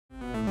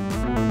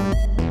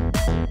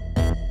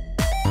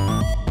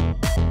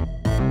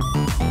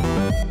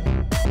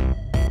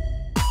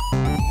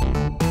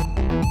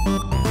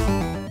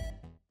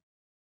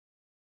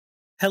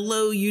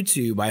Hello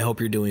YouTube, I hope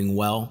you're doing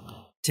well.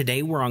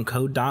 Today we're on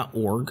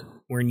code.org.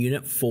 We're in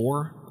Unit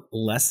 4,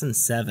 Lesson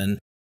 7,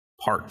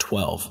 Part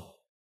 12.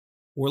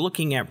 We're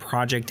looking at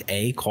Project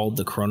A called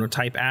the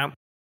Chronotype app.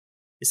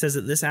 It says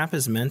that this app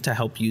is meant to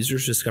help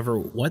users discover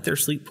what their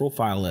sleep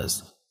profile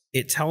is.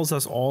 It tells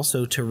us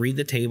also to read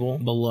the table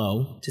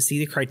below to see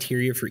the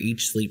criteria for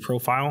each sleep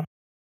profile.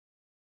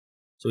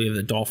 So we have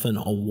the dolphin,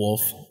 a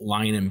wolf,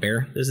 lion, and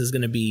bear. This is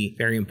going to be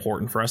very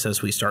important for us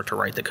as we start to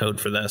write the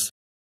code for this.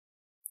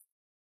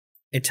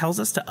 It tells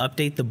us to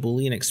update the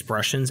Boolean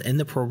expressions in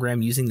the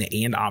program using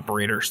the AND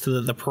operator so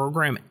that the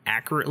program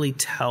accurately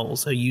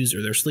tells a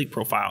user their sleep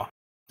profile.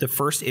 The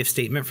first if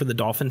statement for the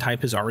dolphin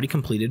type is already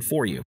completed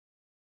for you.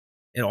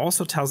 It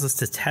also tells us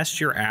to test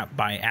your app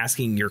by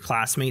asking your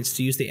classmates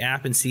to use the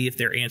app and see if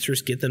their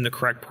answers get them the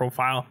correct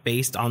profile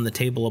based on the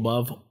table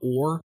above,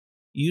 or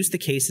use the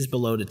cases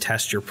below to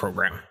test your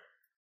program.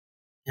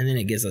 And then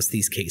it gives us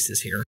these cases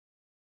here.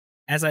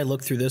 As I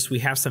look through this, we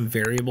have some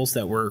variables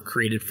that were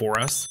created for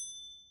us.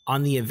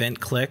 On the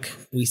event click,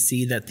 we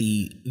see that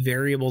the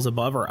variables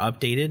above are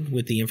updated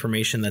with the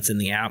information that's in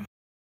the app.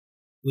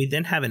 We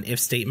then have an if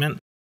statement.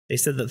 They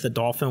said that the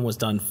dolphin was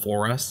done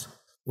for us.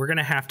 We're going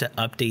to have to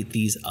update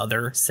these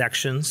other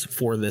sections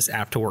for this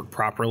app to work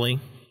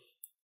properly.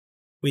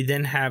 We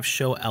then have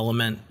show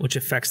element, which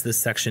affects this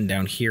section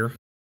down here.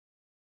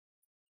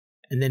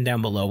 And then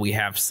down below, we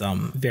have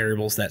some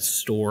variables that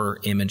store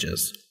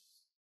images.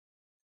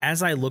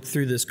 As I look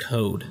through this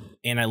code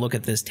and I look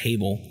at this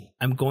table,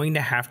 I'm going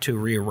to have to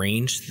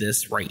rearrange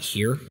this right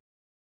here. I'm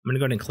going to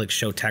go ahead and click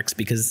show text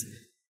because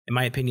in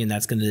my opinion,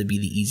 that's going to be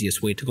the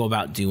easiest way to go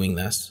about doing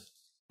this.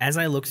 As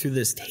I look through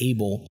this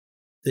table,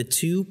 the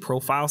two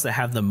profiles that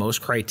have the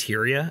most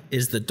criteria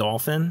is the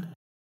dolphin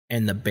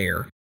and the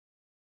bear.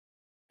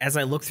 As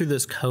I look through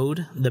this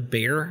code, the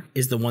bear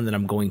is the one that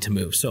I'm going to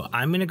move. So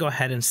I'm going to go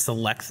ahead and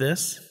select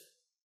this.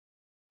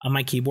 On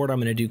my keyboard, I'm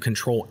going to do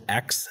Control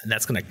X, and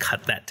that's going to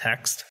cut that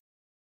text.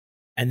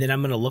 And then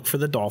I'm going to look for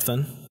the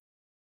dolphin.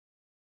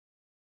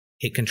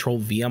 Hit Control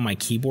V on my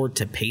keyboard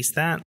to paste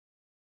that.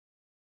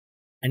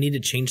 I need to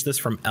change this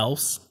from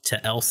else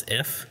to else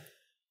if.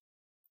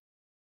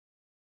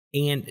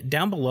 And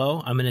down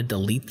below, I'm going to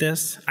delete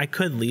this. I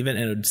could leave it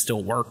and it would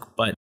still work,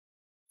 but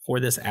for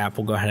this app,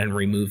 we'll go ahead and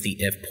remove the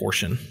if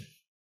portion.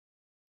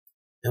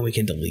 And we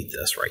can delete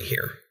this right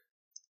here.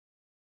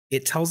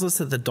 It tells us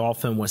that the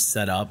dolphin was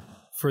set up.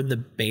 For the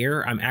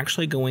bear, I'm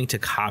actually going to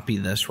copy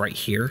this right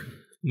here.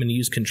 I'm going to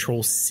use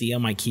Control C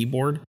on my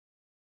keyboard.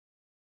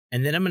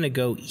 And then I'm going to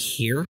go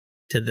here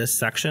to this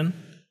section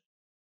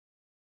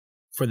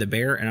for the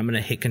bear, and I'm going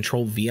to hit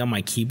Control V on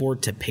my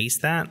keyboard to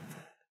paste that.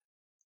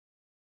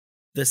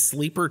 The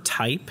sleeper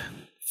type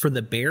for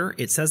the bear,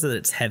 it says that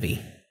it's heavy.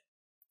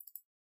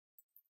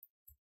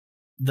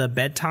 The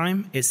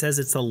bedtime, it says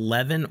it's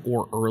 11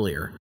 or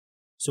earlier.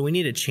 So we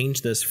need to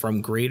change this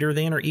from greater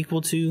than or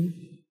equal to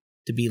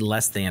be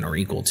less than or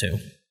equal to.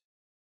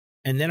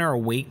 And then our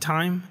wake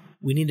time,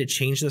 we need to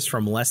change this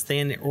from less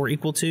than or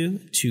equal to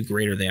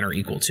greater than or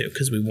equal to,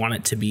 because we want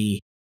it to be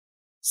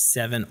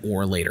 7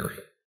 or later.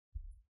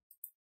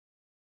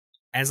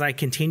 As I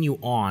continue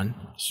on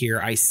here,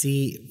 I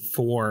see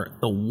for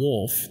the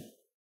wolf,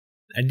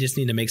 I just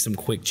need to make some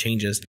quick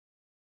changes.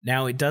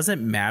 Now, it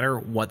doesn't matter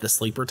what the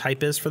sleeper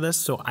type is for this,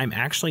 so I'm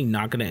actually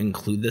not going to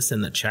include this in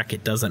the check.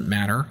 It doesn't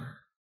matter.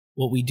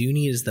 What we do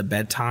need is the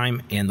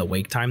bedtime and the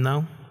wake time,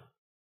 though.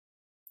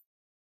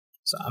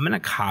 So I'm going to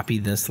copy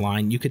this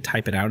line. You could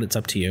type it out. It's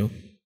up to you.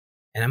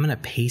 And I'm going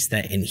to paste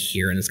that in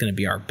here, and it's going to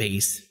be our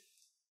base.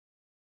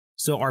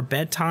 So our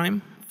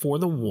bedtime for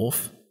the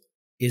wolf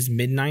is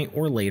midnight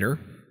or later.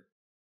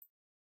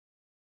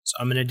 So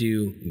I'm going to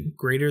do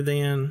greater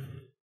than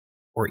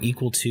or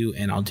equal to,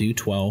 and I'll do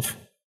 12.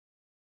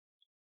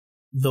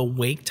 The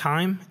wake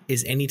time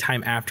is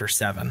anytime after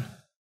 7.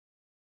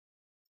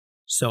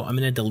 So I'm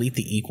going to delete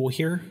the equal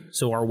here.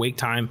 So our wake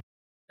time,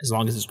 as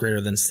long as it's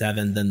greater than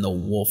 7, then the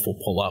wolf will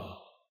pull up.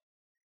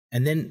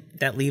 And then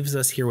that leaves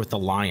us here with the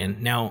lion.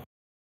 Now,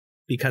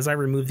 because I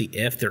removed the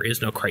if, there is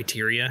no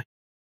criteria.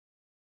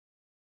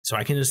 So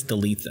I can just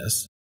delete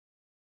this.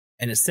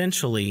 And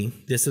essentially,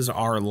 this is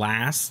our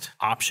last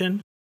option.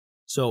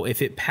 So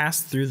if it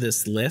passed through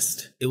this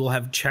list, it will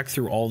have checked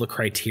through all the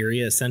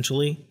criteria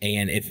essentially.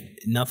 And if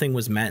nothing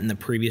was met in the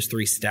previous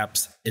 3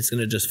 steps, it's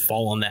going to just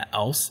fall on that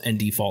else and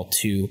default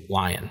to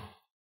lion.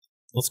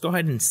 Let's go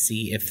ahead and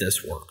see if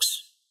this works.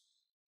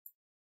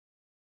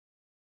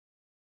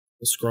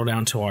 We'll scroll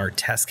down to our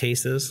test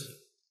cases,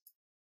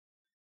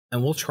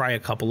 and we'll try a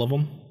couple of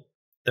them.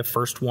 The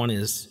first one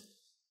is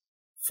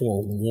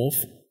for wolf.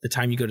 The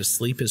time you go to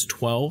sleep is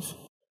 12.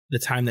 The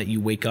time that you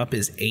wake up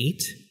is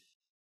 8.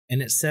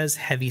 And it says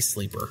heavy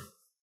sleeper.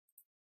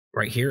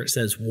 Right here it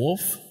says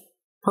wolf.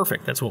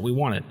 Perfect, that's what we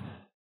wanted.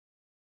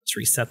 Let's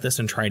reset this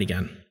and try it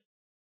again.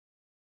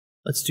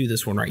 Let's do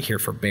this one right here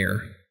for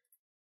bear.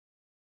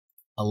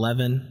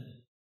 11,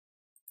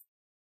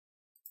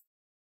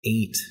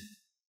 8,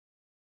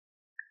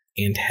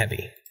 and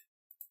heavy.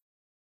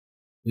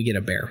 We get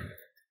a bear.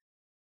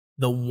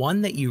 The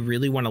one that you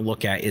really want to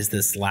look at is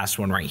this last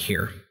one right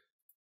here.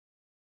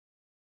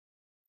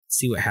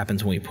 See what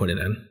happens when we put it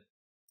in.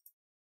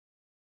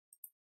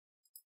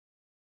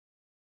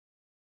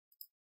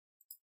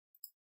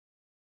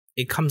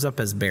 It comes up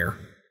as bear.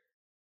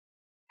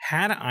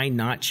 Had I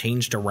not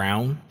changed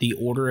around the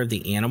order of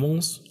the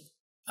animals,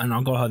 and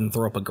I'll go ahead and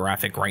throw up a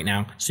graphic right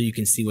now so you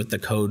can see what the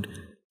code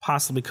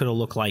possibly could have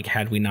looked like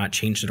had we not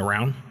changed it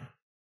around.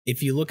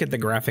 If you look at the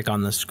graphic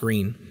on the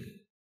screen,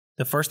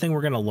 the first thing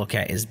we're going to look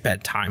at is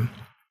bedtime.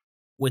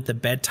 With the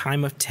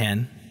bedtime of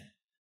 10,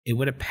 it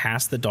would have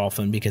passed the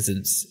dolphin because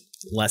it's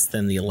less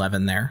than the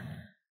 11 there.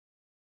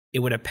 It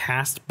would have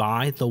passed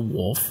by the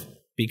wolf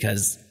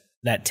because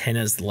that 10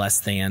 is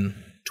less than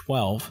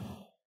 12.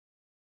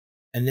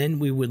 And then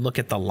we would look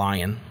at the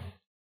lion.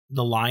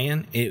 The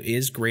lion, it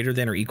is greater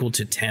than or equal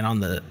to 10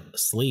 on the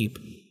sleep,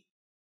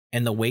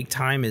 and the wake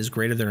time is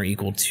greater than or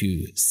equal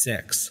to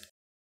 6.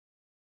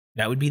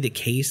 That would be the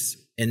case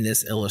in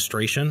this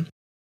illustration,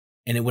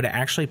 and it would have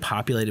actually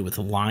populated with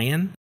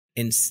lion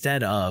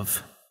instead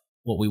of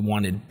what we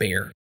wanted,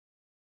 bear.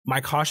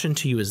 My caution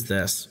to you is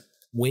this.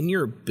 When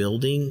you're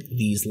building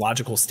these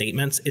logical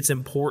statements, it's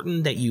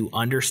important that you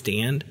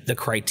understand the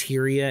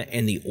criteria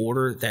and the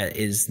order that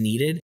is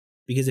needed,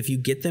 because if you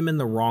get them in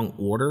the wrong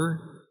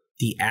order,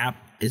 the app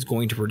is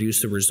going to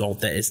produce the result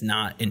that is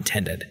not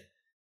intended.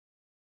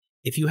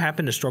 If you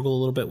happen to struggle a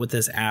little bit with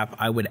this app,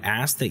 I would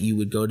ask that you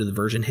would go to the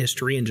version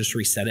history and just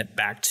reset it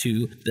back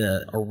to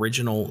the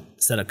original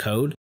set of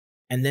code,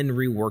 and then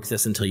rework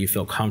this until you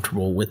feel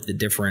comfortable with the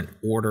different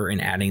order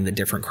and adding the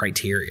different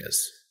criterias.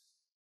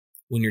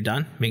 When you're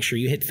done, make sure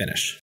you hit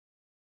finish.